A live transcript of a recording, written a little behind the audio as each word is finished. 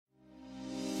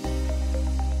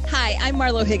Hi, I'm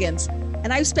Marlo Higgins,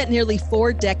 and I've spent nearly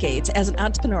 4 decades as an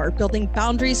entrepreneur building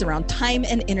boundaries around time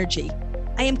and energy.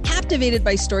 I am captivated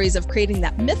by stories of creating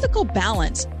that mythical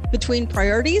balance between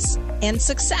priorities and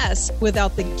success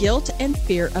without the guilt and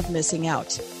fear of missing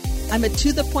out. I'm a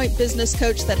to-the-point business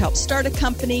coach that helps start a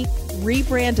company,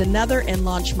 rebrand another, and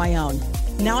launch my own.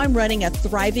 Now I'm running a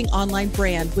thriving online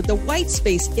brand with the white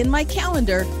space in my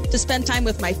calendar to spend time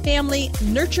with my family,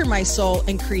 nurture my soul,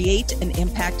 and create an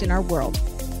impact in our world.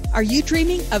 Are you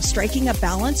dreaming of striking a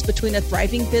balance between a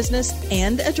thriving business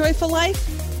and a joyful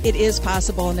life? It is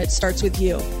possible, and it starts with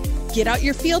you. Get out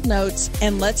your field notes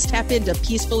and let's tap into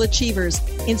Peaceful Achievers,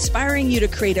 inspiring you to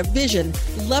create a vision,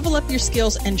 level up your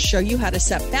skills, and show you how to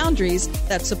set boundaries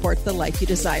that support the life you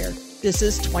desire. This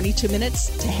is 22 Minutes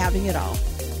to Having It All.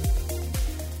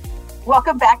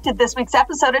 Welcome back to this week's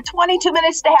episode of 22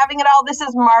 Minutes to Having It All. This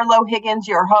is Marlo Higgins,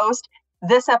 your host.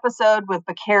 This episode with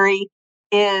Bacary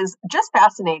is just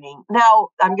fascinating. Now,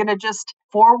 I'm going to just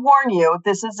forewarn you,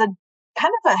 this is a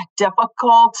kind of a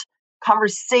difficult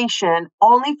conversation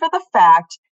only for the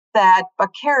fact that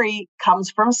Bacary comes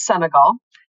from Senegal.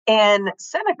 And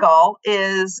Senegal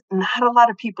is not a lot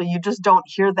of people. You just don't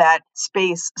hear that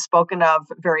space spoken of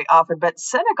very often. But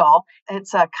Senegal,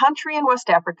 it's a country in West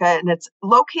Africa, and it's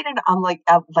located on the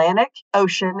Atlantic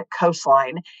Ocean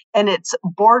coastline. And it's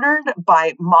bordered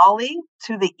by Mali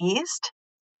to the east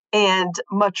and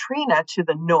Matrina to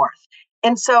the north.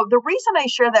 And so the reason I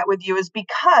share that with you is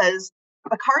because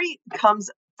Bacary comes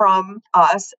from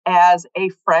us as a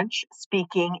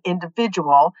French-speaking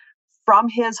individual from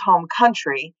his home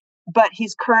country, but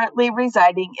he's currently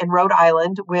residing in Rhode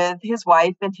Island with his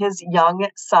wife and his young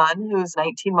son, who's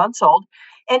 19 months old.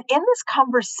 And in this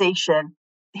conversation,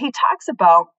 he talks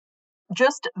about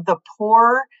just the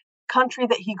poor country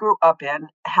that he grew up in,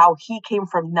 how he came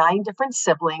from 9 different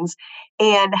siblings,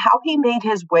 and how he made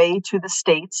his way to the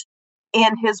States.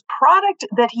 And his product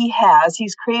that he has,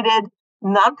 he's created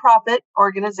nonprofit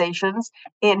organizations,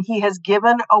 and he has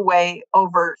given away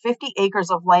over 50 acres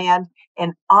of land.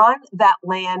 And on that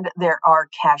land, there are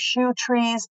cashew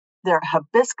trees, there are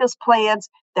hibiscus plants,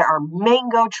 there are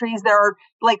mango trees, there are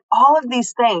all of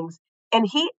these things. And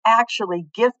he actually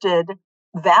gifted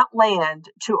that land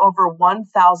to over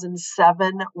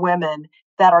 1,007 women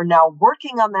that are now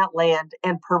working on that land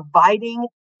and providing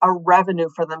a revenue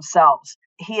for themselves.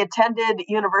 He attended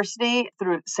university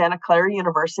through Santa Clara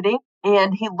University,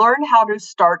 and he learned how to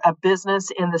start a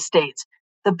business in the States.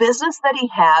 The business that he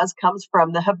has comes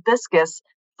from the hibiscus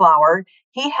flower.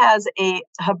 He has a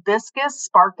hibiscus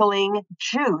sparkling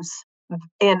juice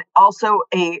and also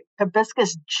a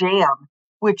hibiscus jam,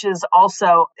 which is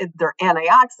also their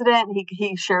antioxidant.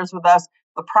 He shares with us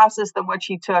the process in which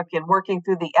he took in working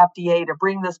through the FDA to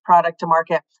bring this product to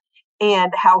market,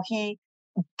 and how he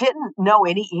didn't know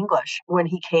any English when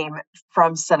he came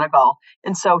from Senegal.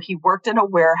 And so he worked in a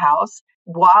warehouse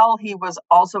while he was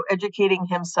also educating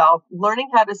himself, learning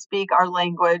how to speak our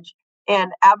language,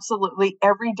 and absolutely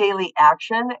every daily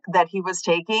action that he was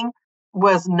taking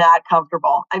was not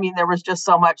comfortable. I mean, there was just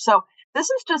so much. So this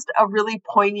is just a really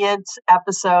poignant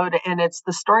episode, and it's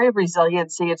the story of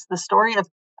resiliency. It's the story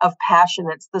of passion.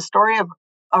 It's the story of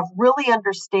really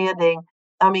understanding.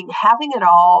 I mean, having it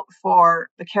all for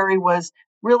Bacary was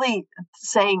really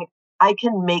saying, I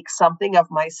can make something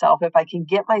of myself if I can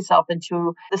get myself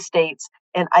into the States,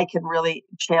 and I can really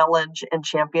challenge and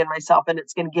champion myself. And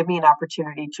it's going to give me an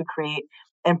opportunity to create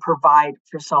and provide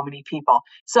for so many people.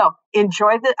 So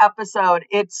enjoy the episode.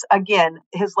 It's, again,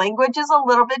 his language is a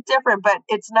little bit different, but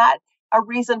it's not a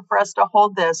reason for us to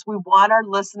hold this. We want our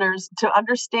listeners to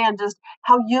understand just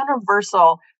how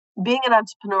universal being an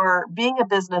entrepreneur, being a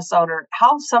business owner,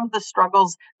 how some of the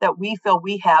struggles that we feel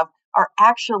we have are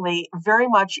actually very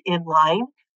much in line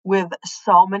with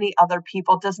so many other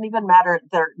people. It doesn't even matter.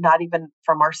 They're not even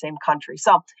from our same country.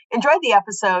 So enjoy the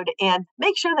episode and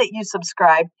make sure that you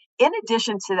subscribe. In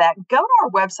addition to that, go to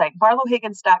our website,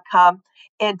 marlohiggins.com,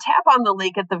 and tap on the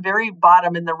link at the very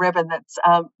bottom in the ribbon that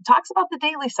talks about the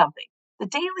Daily Something. The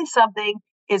Daily Something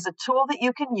is a tool that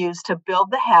you can use to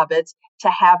build the habits to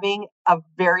having a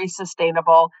very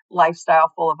sustainable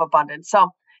lifestyle full of abundance. So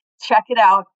check it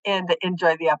out and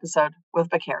enjoy the episode with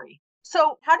Bacary.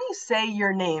 So how do you say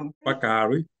your name?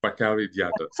 Bacary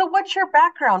Diatta. So what's your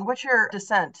background? What's your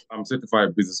descent? I'm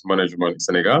certified business management in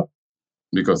Senegal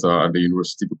because at the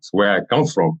university where I come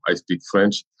from, I speak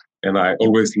French, and I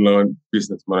always learn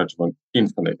business management in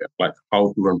Senegal, like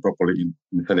how to run properly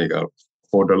in Senegal.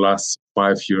 For the last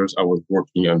 5 years, I was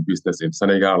working on business in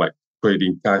Senegal, like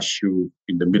trading cashew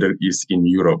in the Middle East, in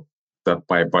Europe. That's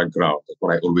my background. That's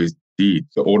what I always did.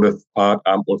 The other part,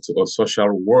 I'm also a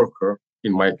social worker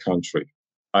in my country.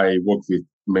 I work with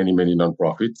many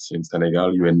nonprofits in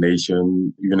Senegal, UN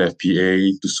Nation,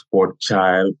 UNFPA to support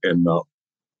child and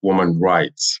women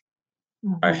rights.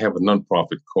 I have a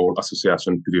nonprofit called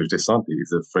Association Priorité Santé.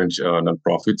 It's a French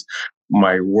nonprofit.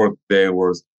 My work there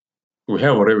was we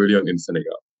have a rebellion in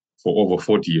Senegal for over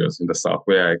 40 years in the south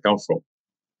where I come from.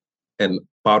 And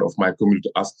part of my community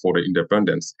asked for the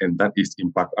independence, and that is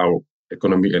impact our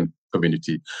economy and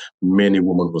community. Many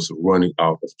women was running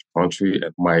out of the country,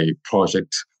 and my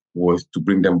project was to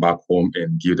bring them back home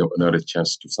and give them another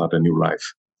chance to start a new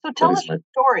life. So tell us your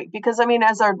story, because I mean,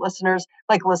 as our listeners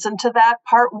listen to that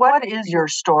part, what is your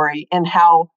story and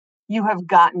how you have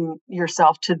gotten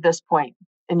yourself to this point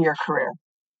in your career?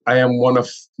 I am one of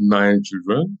 9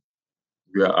 children.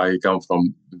 Where I come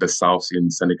from the south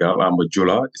in Senegal. I'm a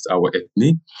Jola, it's our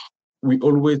ethnic. We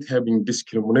always have been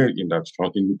discriminated in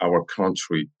our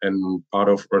country. And part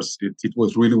of us, it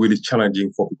was really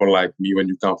challenging for people like me when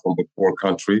you come from a poor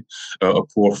country, a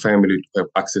poor family to have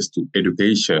access to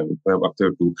education, to have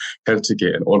access to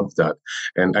healthcare and all of that.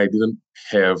 And I didn't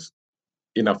have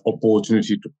enough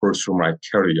opportunity to pursue my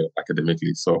career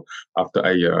academically. So after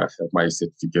I have my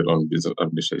certificate on business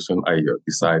administration, I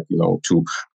decided, to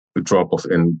drop off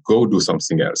and go do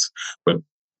something else. But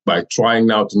by trying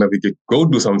now to navigate, go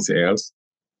do something else,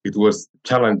 it was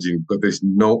challenging because there's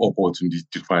no opportunity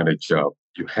to find a job.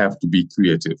 You have to be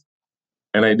creative.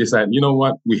 And I decided, you know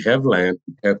what? We have land,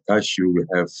 we have cashew, we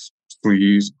have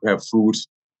trees, we have fruits.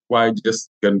 Why just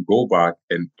can go back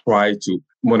and try to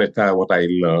monetize what I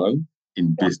learned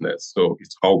in business? So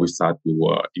it's how we start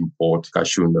to import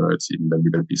cashew nuts in the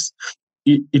Middle East.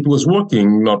 It was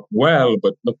working not well,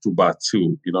 but not too bad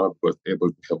too. Was able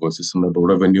to have a sustainable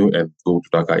revenue and go to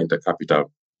Dhaka in the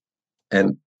capital.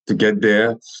 And to get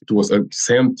there, it was the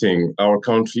same thing. Our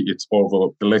country, it's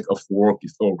over the lack of work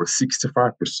is over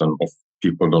 65% of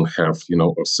people don't have,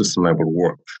 a sustainable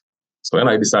work. So then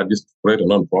I decided just to create a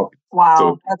nonprofit.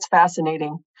 Wow, that's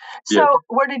fascinating. So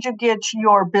where did you get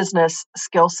your business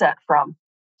skill set from?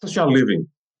 Social living.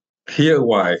 Here,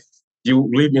 why? You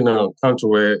live in a country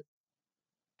where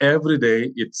every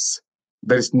day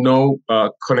there is no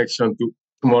connection to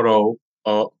tomorrow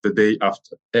or the day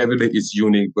after. Every day is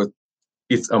unique, but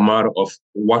it's a matter of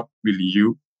what will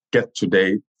you get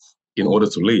today in order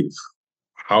to live?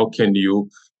 How can you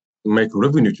make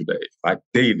revenue today? Like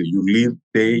daily, you live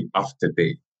day after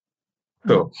day.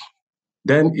 So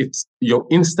then it's your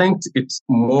instinct, it's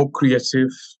more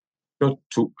creative, not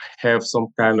to have some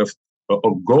kind of a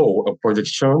goal, a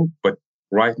projection, but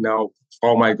right now,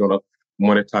 how am I going to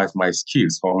monetize my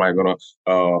skills? How am I going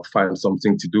to find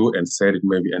something to do and sell it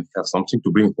maybe and have something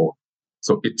to bring forth?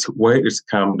 So it's where it's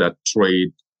come that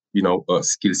trade,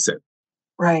 skill set.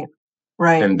 Right.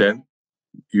 And then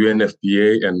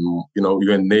UNFPA and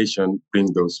UN Nation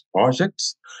bring those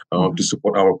projects to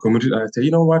support our community. And I say,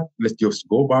 you know what? Let's just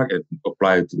go back and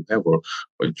apply to have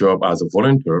a job as a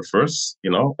volunteer first,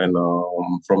 and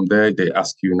from there they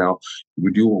ask you now,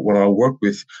 would you want to work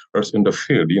with us in the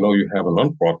field? You have a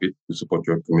nonprofit to support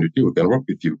your community. We can work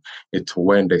with you. It's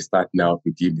when they start now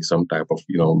to give me some type of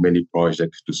many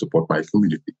projects to support my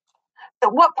community.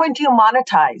 At what point do you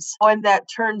monetize when that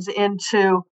turns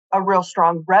into a real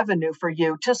strong revenue for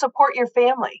you to support your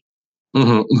family?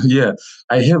 Yeah,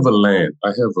 I have a land. I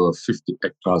have 50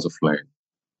 hectares of land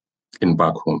in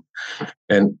back home.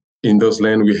 And in those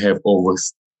land, we have over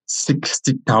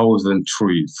 60,000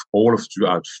 trees. All of you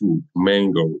are fruit,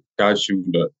 mango, cashew,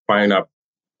 pineapple,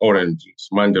 oranges,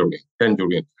 mandarin,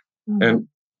 tangerine. And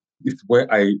it's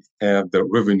where I have the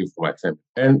revenue for my family.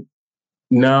 And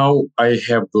now I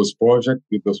have those projects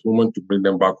with those women to bring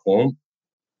them back home.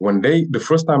 The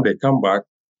first time they come back,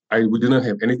 we didn't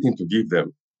have anything to give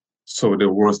them. So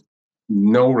there was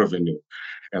no revenue.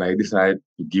 And I decided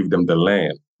to give them the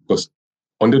land because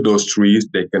under those trees,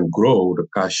 they can grow the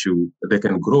cashew, they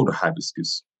can grow the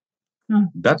hibiscus.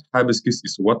 That hibiscus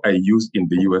is what I use in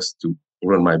the US to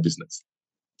run my business.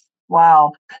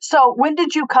 Wow. So when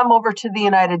did you come over to the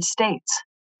United States?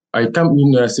 I came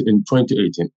in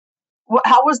 2018.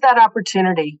 How was that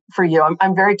opportunity for you?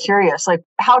 I'm very curious. Like,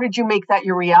 how did you make that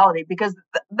your reality? Because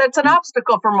that's an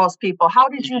obstacle for most people. How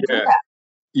did you do that?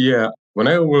 Yeah. When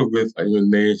I work with UN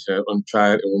Nation on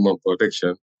child and women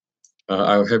protection,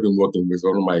 I have been working with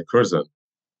one of my cousins.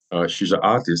 She's an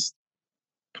artist,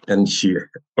 and she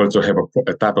also have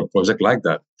a type of project like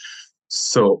that.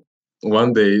 So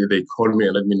one day they called me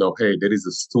and let me know, hey, there is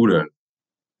a student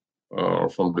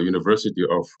from the University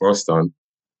of Boston.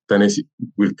 Tennessee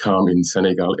will come in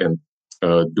Senegal and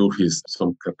do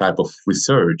some type of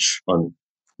research on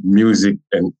music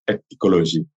and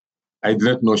ecology. I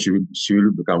didn't know she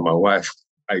will become my wife.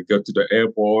 I got to the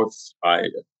airport. I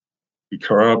pick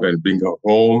her up and bring her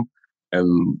home.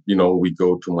 And, we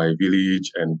go to my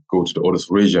village and go to the other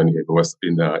region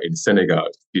in Senegal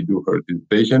to do her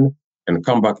dissertation and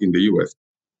come back in the US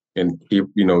and keep,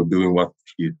 doing what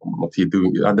he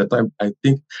doing. At the time, I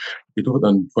think it was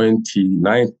on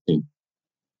 2019.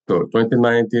 So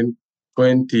 2019,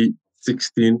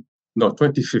 2016, no,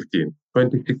 2015.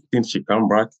 2016, she come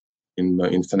back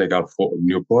in Senegal for a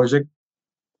new project,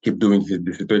 keep doing his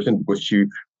dissertation because she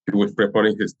was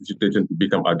preparing his dissertation to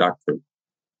become a doctor.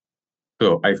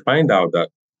 So I find out that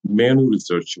many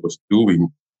research she was doing,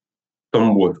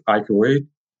 some was accurate,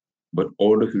 but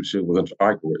all the research wasn't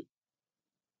accurate.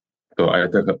 So I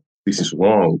thought this is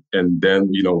wrong. And then,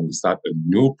 we start a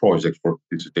new project for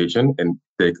dissertation and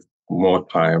take more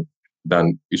time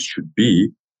than it should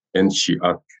be. And she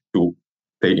asked to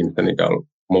stay in Senegal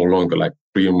more longer, like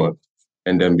 3 months.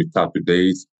 And then we start the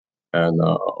days. And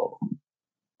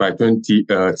by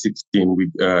 2016,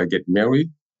 we get married,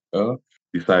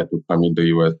 decide to come in the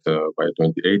US by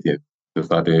 2018 to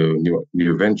start a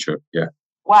new venture. Yeah.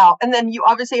 Wow. And then you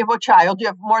obviously have a child. You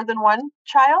have more than one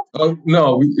child?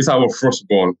 No, it's our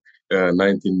firstborn,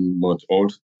 19 months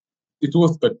old. It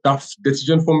was a tough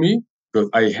decision for me because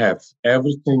I have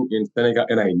everything in Senegal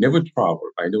and I never travel.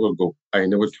 I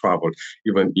never travel,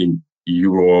 even in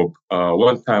Europe.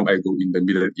 One time I go in the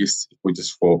Middle East, which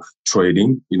is for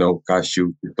trading,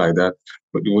 cashew, things like that.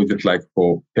 But it was just like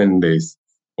for 10 days.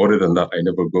 Other than that, I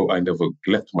never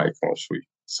left my country.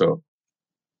 So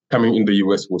coming in the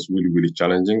US was really, really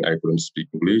challenging. I couldn't speak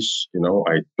English,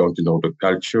 I don't know the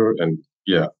culture and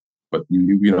yeah, but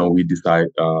we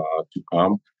decided to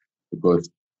come because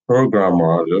her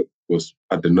grandmother was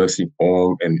at the nursing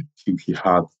home and he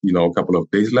had, a couple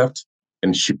of days left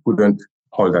and she couldn't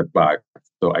hold that back.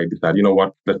 So I decided,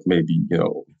 what, that maybe,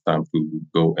 it's time to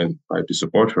go and try to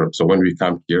support her. So when we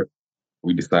come here,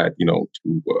 we decide,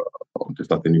 to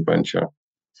start a new venture.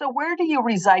 So where do you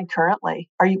reside currently?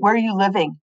 Where are you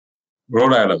living?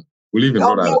 Rhode Island. We live in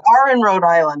Rhode Island. You are in Rhode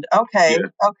Island. Okay.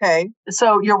 Yeah. Okay.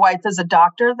 So your wife is a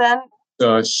doctor then?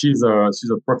 She's a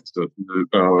professor,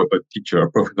 a teacher,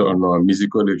 a professor on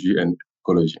musicology and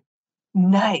ecology.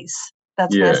 Nice.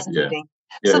 That's fascinating.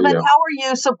 Yeah. So then how are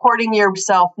you supporting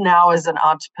yourself now as an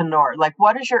entrepreneur? Like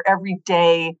what does your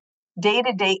everyday,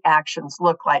 day-to-day actions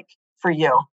look like for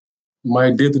you?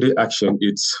 My day-to-day action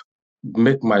is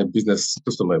make my business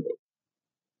sustainable.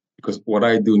 Because what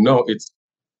I do now, it's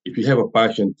if you have a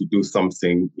passion to do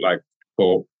something like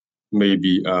for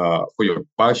maybe for your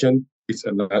passion,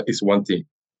 it's one thing.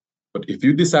 But if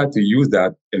you decide to use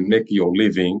that and make your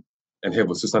living and have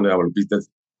a sustainable business,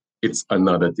 it's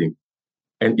another thing.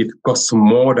 And it costs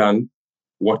more than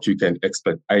what you can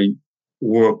expect. I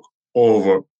work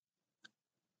over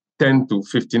 10 to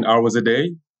 15 hours a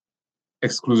day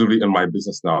exclusively in my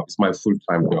business now. It's my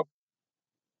full-time job.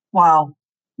 Wow.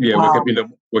 Yeah, wow.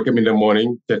 Wake up in the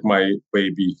morning, take my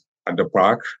baby at the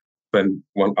park, spend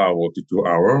 1 hour to 2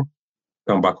 hours,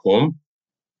 come back home.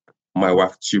 My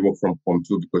wife, she works from home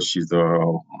too because she's a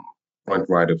front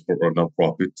rider for a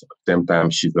nonprofit. At the same time,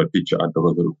 she's a teacher at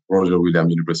the Roger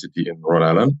Williams University in Rhode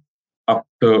Island.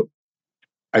 After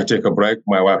I take a break,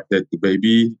 my wife takes the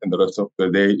baby, and the rest of the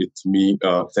day, it's me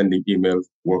sending emails,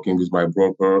 working with my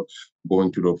broker,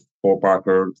 going to the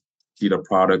co-packer, see the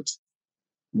product,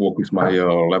 work with my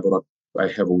laboratory. I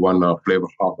have one flavor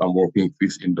house I'm working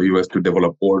with in the US to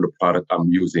develop all the product I'm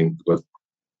using because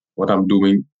what I'm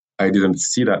doing, I didn't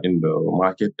see that in the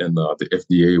market, and the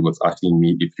FDA was asking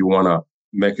me if you want to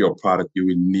make your product, you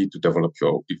will need to develop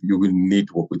you will need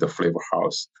to work with the flavor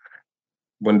house.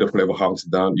 When the flavor house is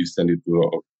done, you send it to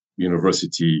a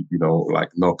university, like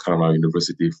North Carolina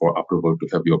University for approval to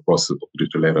have your process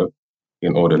of letter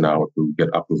in order now to get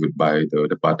approved by the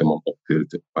Department of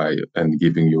Health and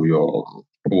giving you your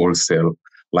wholesale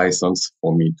license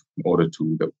for me in order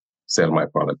to sell my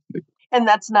product. And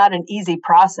that's not an easy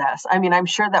process. I mean, I'm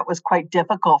sure that was quite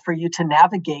difficult for you to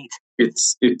navigate.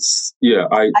 It's yeah.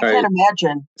 I can't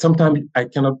imagine. Sometimes I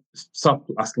cannot stop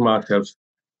asking myself,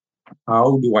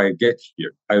 how do I get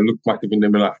here? I look myself in the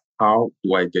mirror, how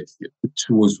do I get here? It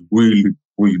was really,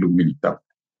 really, really tough.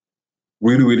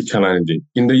 Really, really challenging.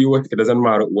 In the US, it doesn't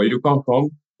matter where you come from,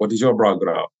 what is your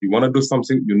background. You want to do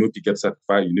something, you need to get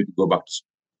certified, you need to go back to school.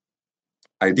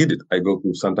 I did it. I go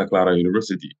to Santa Clara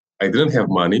University. I didn't have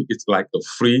money. It's like a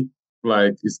free,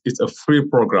 it's a free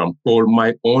program called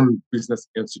My Own Business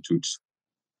Institute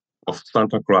of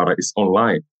Santa Clara. It's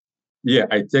online. Yeah,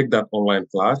 I take that online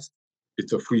class.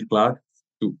 It's a free class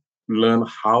to learn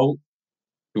how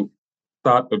to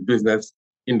start a business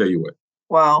in the US.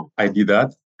 Wow. I did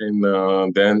that.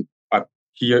 And then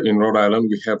here in Rhode Island,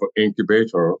 we have an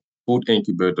incubator food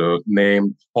incubator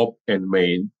named Hop and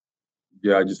Main.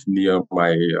 They are just near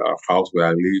my house where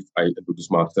I live. I introduce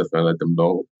myself and let them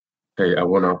know, hey, I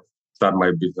want to start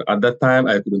my business. At that time,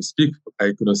 I couldn't speak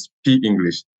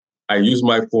English. I use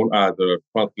my phone as a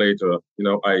translator.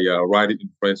 I write it in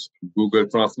French, Google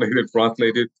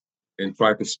translate it, and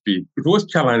try to speak. It was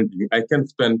challenging. I can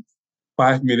spend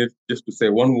 5 minutes just to say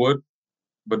one word,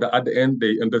 but at the end,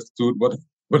 they understood what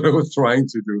I was trying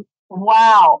to do.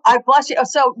 Wow. I bless you.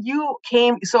 So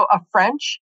a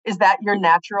French, is that your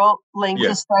natural language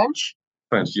Yes. is French?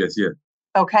 French, yes.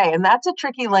 Okay. And that's a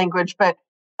tricky language, but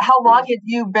how long have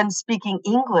you been speaking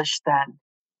English then?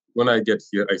 When I get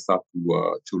here, I start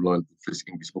to learn to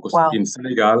speak English because Wow. in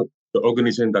Senegal, the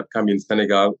organization that come in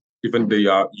Senegal, even they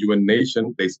are UN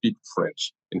nation, they speak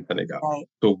French in Senegal. Right.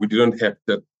 So we didn't have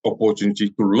that opportunity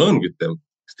to learn with them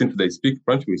since they speak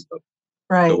French with us.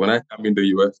 Right. So when I come in the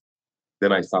US,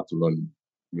 then I start to learn,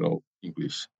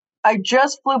 English. I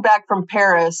just flew back from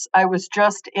Paris. I was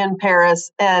just in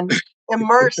Paris and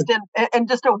immersed in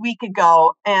just a week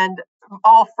ago, and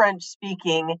all French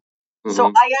speaking. Mm-hmm.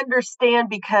 So I understand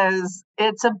because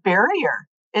it's a barrier.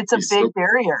 It's a big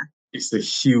barrier. It's a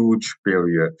huge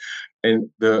barrier. And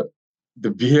the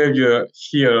behavior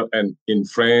here and in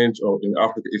French or in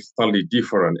Africa is totally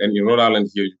different. And in Rhode Island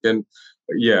here,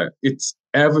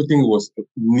 everything was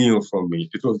new for me.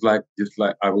 It was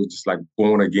I was just like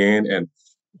born again and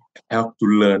have to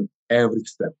learn every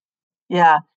step.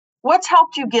 Yeah. What's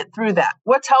helped you get through that?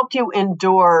 What's helped you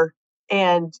endure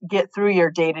and get through your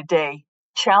day-to-day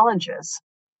challenges?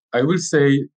 I will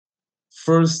say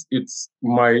first, it's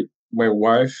my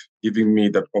wife giving me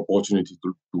that opportunity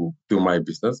to do my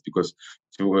business because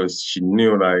she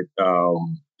knew it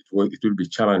would be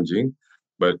challenging,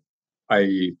 but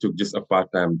I took just a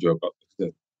part-time job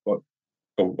at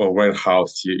a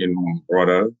warehouse here in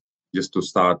Rotterdam just to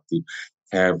start to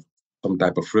have some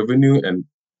type of revenue, and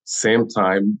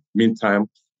meantime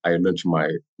I launched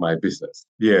my business.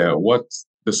 Yeah, what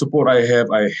the support I have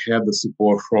the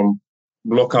support from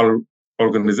local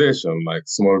organization like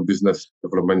Small Business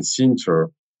Development Center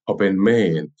up in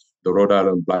Maine, the Rhode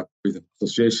Island Black Business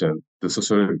Association, the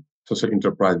Social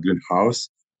Enterprise Greenhouse,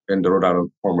 and the Rhode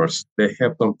Island Commerce. They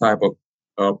have some type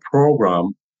of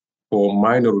program for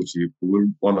minority who will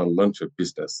want to launch a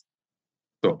business.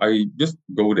 So I just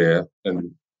go there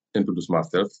and introduce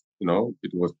myself.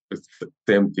 It's the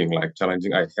same thing, like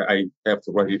challenging. I have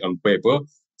to write it on paper.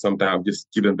 Sometimes just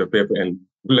give them the paper and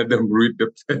let them read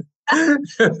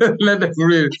let them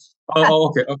read.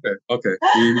 Oh, okay.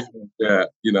 Yeah,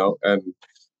 and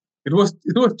it was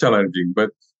challenging, but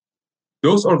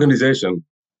those organizations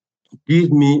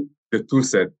give me the tool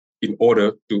set in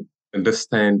order to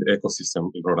understand the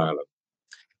ecosystem in Rhode Island.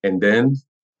 And then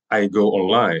I go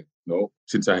online,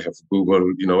 since I have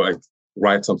Google, I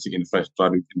write something in French, try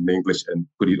it in English and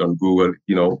put it on Google,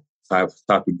 so I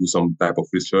start to do some type of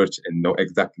research and know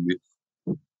exactly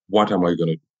what am I going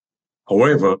to do.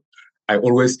 However, I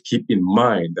always keep in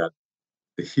mind that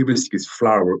the hibiscus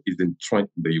flower is in trend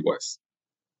in the US.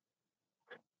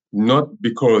 Not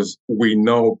because we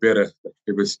know better than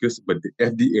hibiscus, but the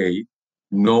FDA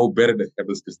know better than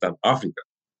hibiscus than Africa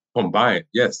combined.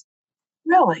 Yes.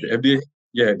 Really? The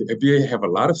FDA have a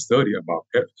lot of study about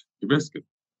hibiscus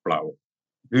flower.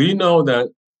 Do you know that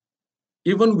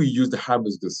even we use the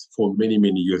hibiscus for many,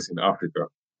 many years in Africa,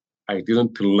 I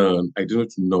didn't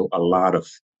know a lot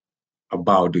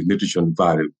about the nutrition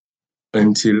value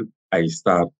until I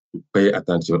start to pay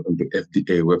attention on the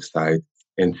FDA website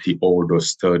and see all those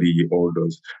study, all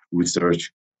those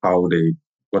research,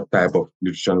 what type of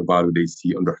nutrition value they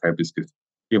see under hibiscus.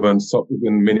 Even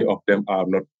many of them are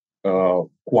not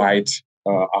quite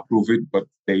approve it, but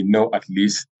they know at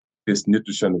least this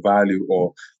nutrition value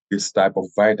or this type of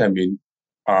vitamin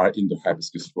are in the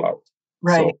hibiscus flower.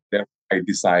 Right. So then I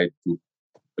decide to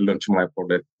launch my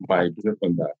business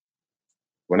on that.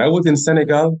 When I was in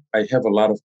Senegal, I have a lot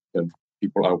of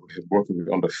people I have working with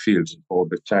on the field for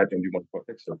the child and human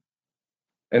protection.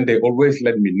 And they always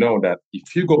let me know that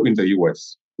if you go in the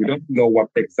US, we don't know what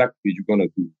exactly you're going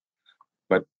to do,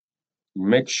 but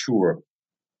make sure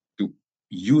to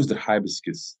use the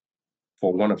hibiscus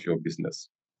for one of your business.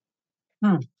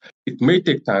 It may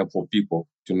take time for people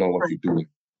to know what you're doing,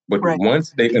 but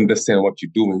once they understand what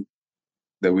you're doing,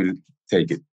 they will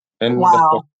take it. And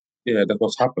that's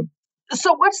what's happened.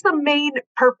 So what's the main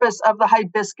purpose of the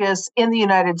hibiscus in the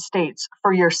United States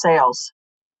for your sales?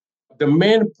 The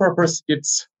main purpose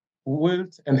is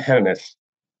wealth and healthness.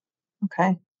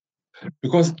 Okay.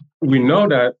 Because we know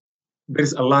that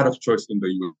there's a lot of choice in the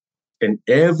US. And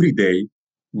every day,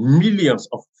 millions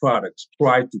of products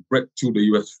try to break through the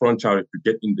US frontier to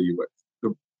get in the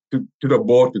US. to the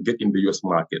board to get in the US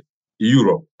market.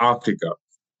 Europe, Africa,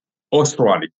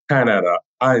 Australia, Canada,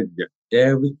 Asia,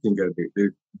 every single day,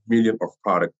 there's millions of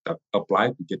products that apply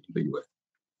to get in the US.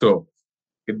 So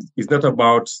it's not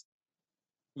about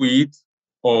sweet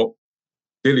or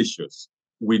delicious.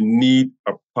 We need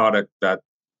a product that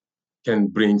can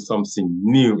bring something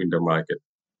new in the market.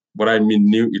 What I mean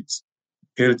new, it's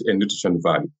health and nutrition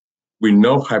value. We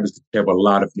know hibiscus have a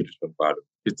lot of nutrition value.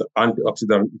 It's an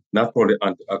antioxidant, not only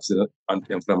antioxidant,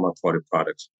 anti-inflammatory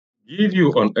products. Give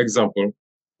you an example.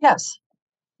 Yes.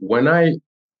 When I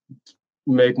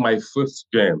make my first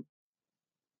jam,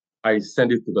 I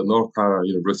send it to the North Carolina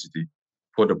University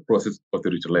for the process of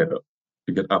the letter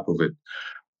to get approved.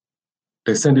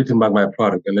 They send it to my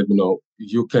product and let me know,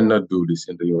 you cannot do this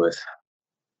in the US.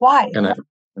 Why? And I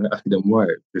asked them why.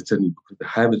 They said, because the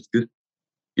hibiscus,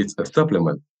 it's a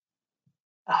supplement.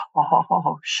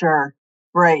 Oh, sure.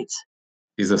 Right.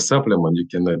 It's a supplement. You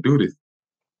cannot do this.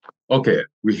 Okay,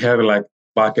 we have like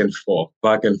back and forth.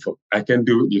 I can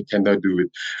do it, you cannot do it.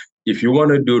 If you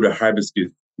want to do the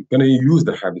hibiscus, you're going to use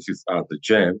the hibiscus as the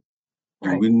jam.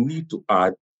 Right. You will need to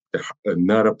add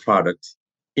another product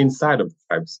inside of the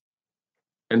hibiscus.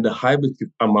 And the hibiscus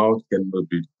amount cannot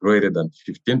be greater than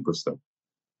 15%.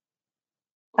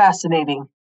 Fascinating.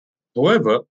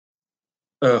 However,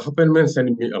 Hoppenman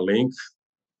sent me a link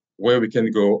where we can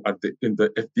go in the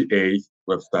FDA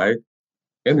website,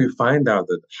 and we find out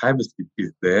that hibiscus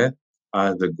is there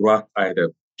as a grass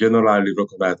item generally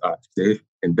recognized as safe,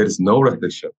 and there is no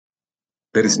restriction.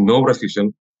 There is no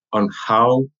restriction on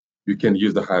how you can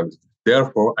use the hibiscus.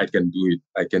 Therefore, I can do it.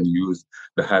 I can use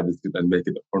the hibiscus and make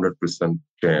it 100%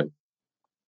 jam.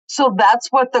 So that's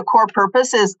what the core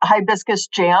purpose is, hibiscus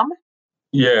jam?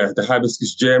 Yeah, the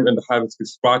hibiscus jam and the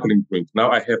hibiscus sparkling drink.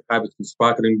 Now I have hibiscus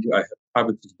sparkling, I have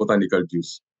hibiscus botanical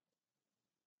juice.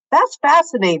 That's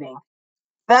fascinating.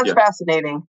 That's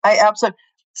fascinating. I absolutely.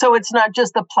 So it's not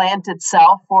just the plant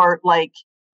itself for like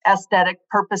aesthetic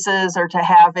purposes or to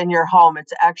have in your home.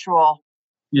 It's actual.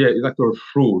 Yeah, it's actual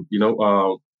fruit.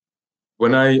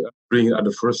 When I bring it at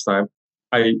the first time,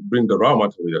 I bring the raw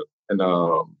material and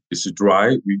it's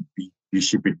dry. We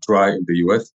ship it dry in the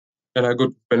US. And I go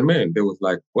to Penman. They was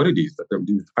like, what it is?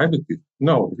 This is hibiscus.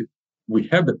 No, we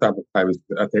have the type of hibiscus.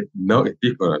 I said, no, it's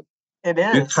different. It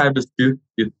is. This hibiscus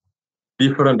is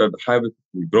different than the hibiscus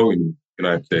we grow in the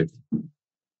United States.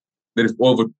 There is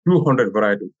over 200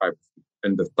 varieties of hibiscus.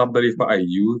 And the sub-leaf I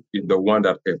use is the one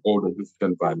that has all the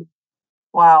nutrition value.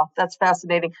 Wow, that's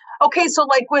fascinating. Okay, so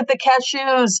like with the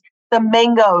cashews, the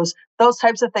mangoes, those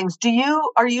types of things,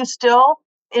 are you still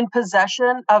in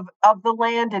possession of the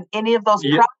land and any of those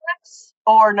products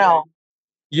or no?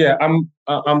 Yeah, I'm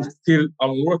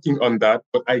working on that,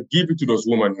 but I give it to those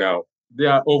women now. There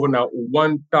are over now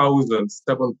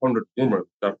 1,700 women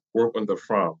that work on the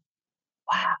farm.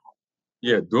 Wow.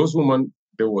 Yeah, those women,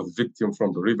 they were victims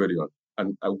from the rebellion,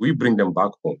 and we bring them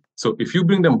back home. So if you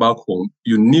bring them back home,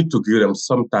 you need to give them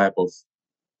some type of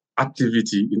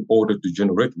activity in order to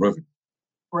generate revenue.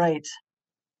 Right.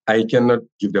 I cannot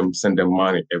send them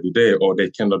money every day, or they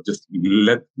cannot just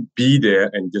be there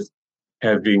and just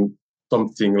having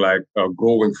something like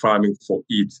growing farming for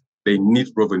it. They need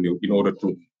revenue in order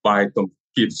to buy some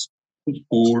kids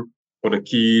school for the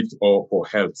kids or for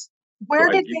health. Where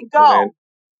did they go?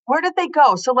 Where did they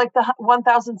go? So like the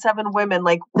 1,007 women,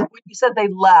 like when you said they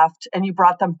left and you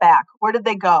brought them back, where did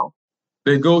they go?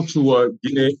 They go to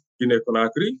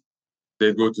Guinea-Conakry.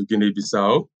 They go to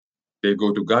Guinea-Bissau. They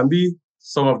go to Gambia.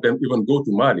 Some of them even go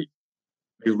to Mali.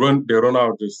 They run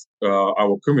out of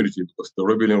our community because the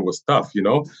rebellion was tough.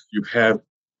 You have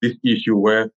this issue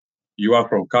where you are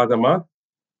from Casamance.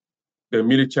 The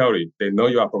military, they know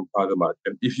you are from Casamance,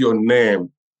 and if your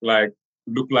name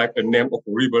look like a name of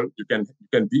a rebel, you can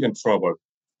be in trouble.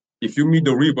 If you meet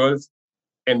the rebels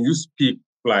and you speak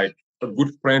like a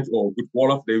good French or a good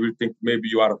Wolof, they will think maybe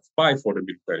you are a spy for the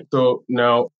military. So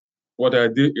now what I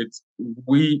did is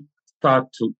we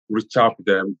start to reach out to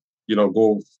them,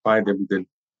 go find them in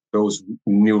those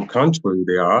new countries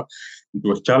they are. It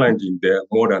was challenging there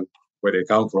more than where they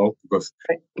come from because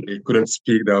they couldn't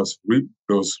speak those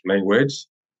language.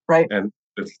 Right. And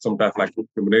there's sometimes like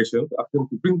discrimination. I them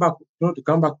to bring back, to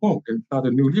come back home and start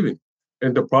a new living.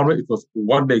 And the problem it was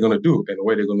what they're gonna do and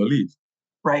where they're gonna live.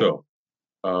 Right. So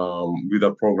with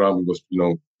that program, we was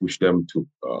push them to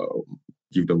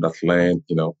give them that land,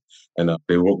 and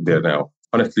they work there now.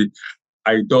 Honestly,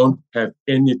 I don't have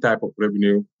any type of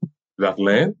revenue to that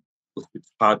land because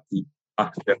it's hard to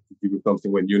ask them to give you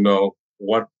something when you know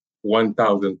what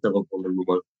 1,700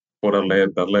 women for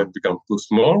that land becomes too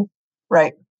small.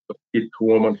 Right. Each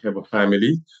woman have a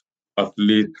family, at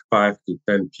least 5 to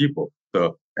 10 people.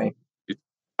 So Right. it's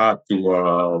hard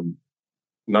to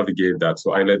navigate that.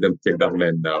 So I let them take that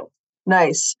land now.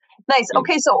 Nice.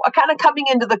 Okay, so kind of coming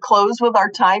into the close with our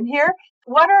time here,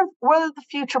 what are the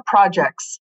future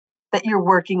projects that you're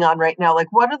working on right now? Like,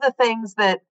 what are the things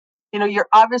that, you're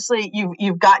obviously,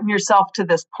 you've gotten yourself to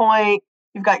this point,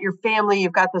 you've got your family,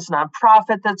 you've got this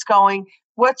nonprofit that's going.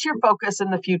 What's your focus in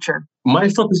the future? My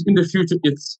focus in the future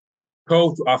is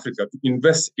go to Africa, to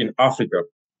invest in Africa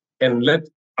and let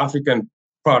African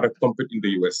product compete in the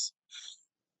US.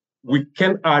 We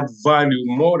can add value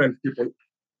more than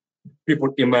people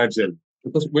imagine.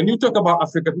 Because when you talk about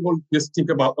Africa, people just think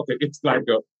about, okay, it's like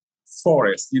a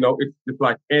forest, it's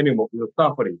like animal,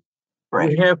 safari. Right.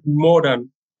 We have more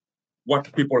than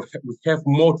what people have. We have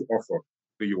more to offer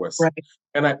the US. Right.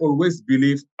 And I always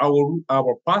believe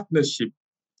our partnership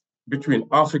between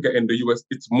Africa and the US,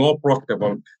 it's more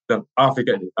profitable than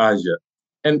Africa and Asia.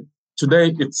 And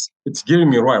today it's giving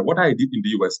me right. What I did in the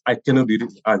US, I cannot do it in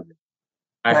Asia.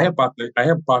 I have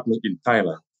partners in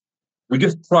Thailand. We're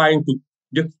just trying to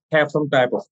just have some type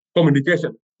of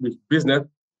communication with business.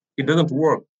 It doesn't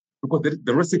work because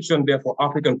the restriction there for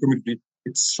African community,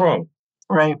 it's strong.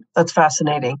 Right. That's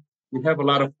fascinating. We have a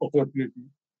lot of opportunity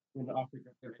in Africa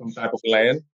for some type of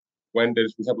land when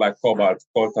we have like cobalt,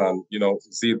 coltan,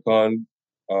 zircon,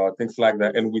 things like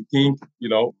that. And we think,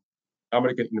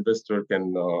 American investor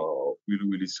can really,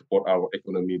 really support our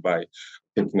economy by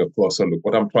taking a closer look.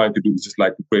 What I'm trying to do is just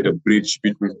like to create a bridge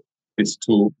between these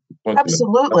two continents.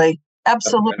 Absolutely.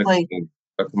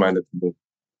 That's my move.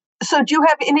 So do you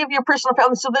have any of your personal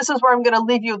family? So this is where I'm going to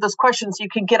leave you with this question so you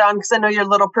can get on, because I know your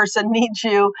little person needs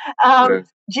you. Do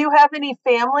you have any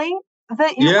family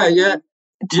that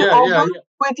you're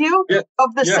with you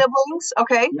of the siblings?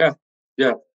 Okay.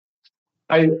 Yeah.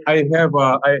 I have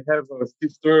a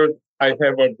sister. I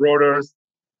have a brothers.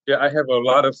 Yeah, I have a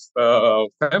lot of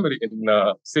family in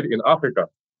city in Africa.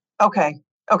 Okay.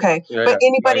 But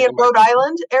anybody in Rhode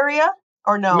Island area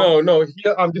or no? No.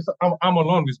 Here I'm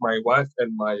alone with my wife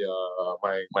and my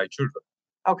children.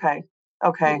 Okay.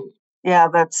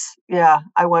 Yeah,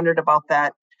 I wondered about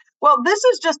that. Well, this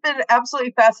has just been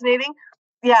absolutely fascinating.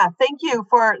 Yeah, thank you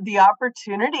for the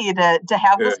opportunity to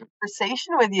have this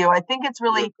conversation with you. I think it's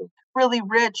really, really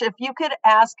rich. If you could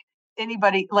ask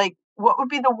anybody, like, what would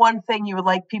be the one thing you would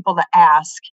like people to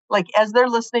ask? Like, as they're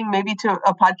listening maybe to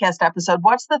a podcast episode,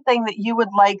 what's the thing that you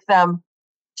would like them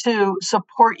to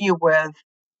support you with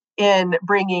in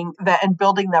bringing that and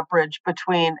building that bridge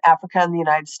between Africa and the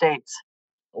United States?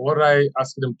 What I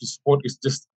ask them to support is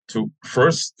just to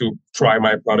try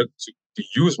my product, to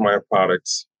use my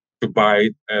products, to buy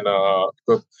it, and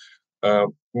because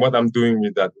what I'm doing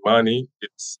with that money,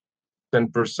 it's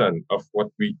 10% of what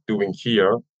we're doing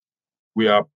here. We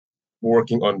are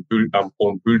working on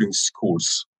building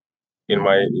schools in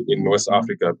West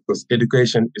Africa because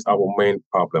education is our main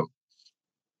problem.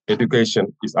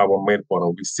 Education is our main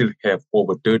problem. We still have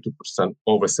over 30%,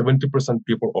 over 70%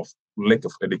 people of lack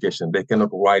of education. They cannot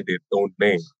write their own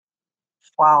name.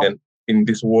 Wow. And in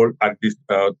this world, at this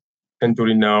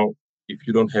century now, if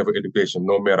you don't have education,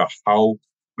 no matter how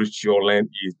rich your land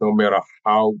is, no matter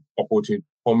how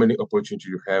many opportunities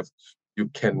you have, you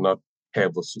cannot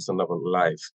have a sustainable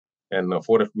life. And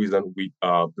for that reason, we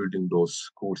are building those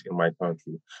schools in my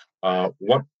country.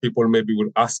 What people maybe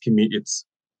will ask me, it's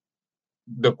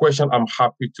the question I'm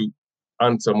happy to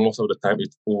answer most of the time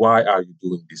is, why are you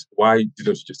doing this? Why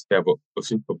didn't you just have a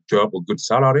simple job, a good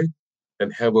salary,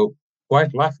 and have a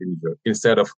quiet life in here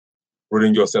instead of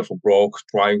running yourself broke,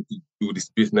 trying to do this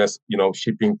business,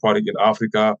 shipping product in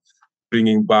Africa,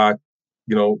 bringing back,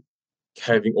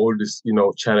 having all this,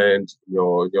 challenge in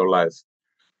your life.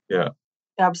 Yeah.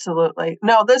 Absolutely.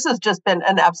 No, this has just been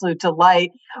an absolute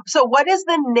delight. So what is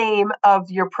the name of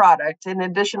your product? In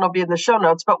addition, it'll be in the show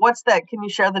notes, but what's that? Can you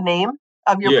share the name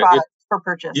of your product for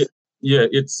purchase?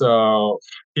 It's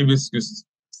hibiscus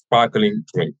sparkling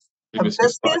drink.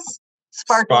 Hibiscus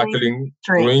sparkling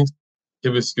drink.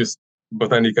 Hibiscus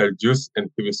botanical juice, and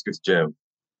hibiscus jam.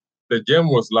 The jam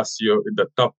was last year in the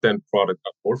top 10 product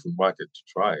at Orphan Market to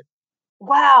try.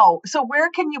 Wow. So where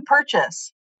can you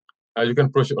purchase? You can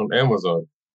purchase it on Amazon.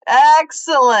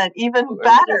 Excellent. Even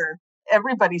better.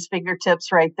 Everybody's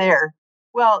fingertips right there.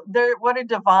 Well, what a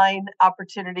divine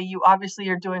opportunity. You obviously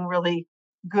are doing really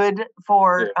good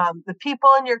for the people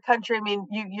in your country. I mean,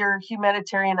 your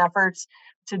humanitarian efforts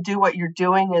to do what you're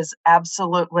doing is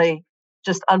absolutely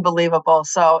just unbelievable.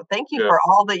 So thank you for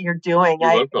all that you're doing.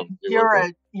 You're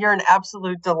welcome. You're an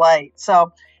absolute delight.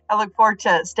 So I look forward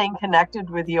to staying connected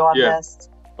with you on this.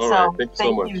 All right.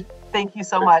 Thank you so much. Thank you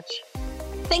so much.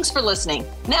 Thanks for listening.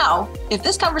 Now, if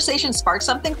this conversation sparked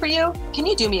something for you, can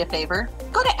you do me a favor?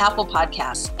 Go to Apple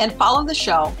Podcasts and follow the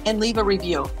show and leave a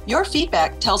review. Your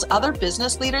feedback tells other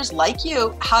business leaders like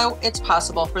you how it's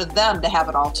possible for them to have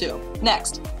it all too.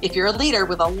 Next, if you're a leader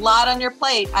with a lot on your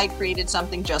plate, I created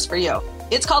something just for you.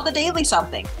 It's called the Daily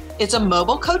Something. It's a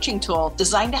mobile coaching tool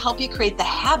designed to help you create the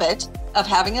habit of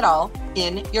having it all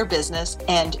in your business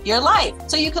and your life.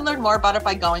 So you can learn more about it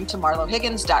by going to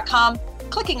marlohiggins.com,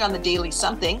 clicking on the Daily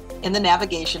Something in the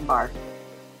navigation bar.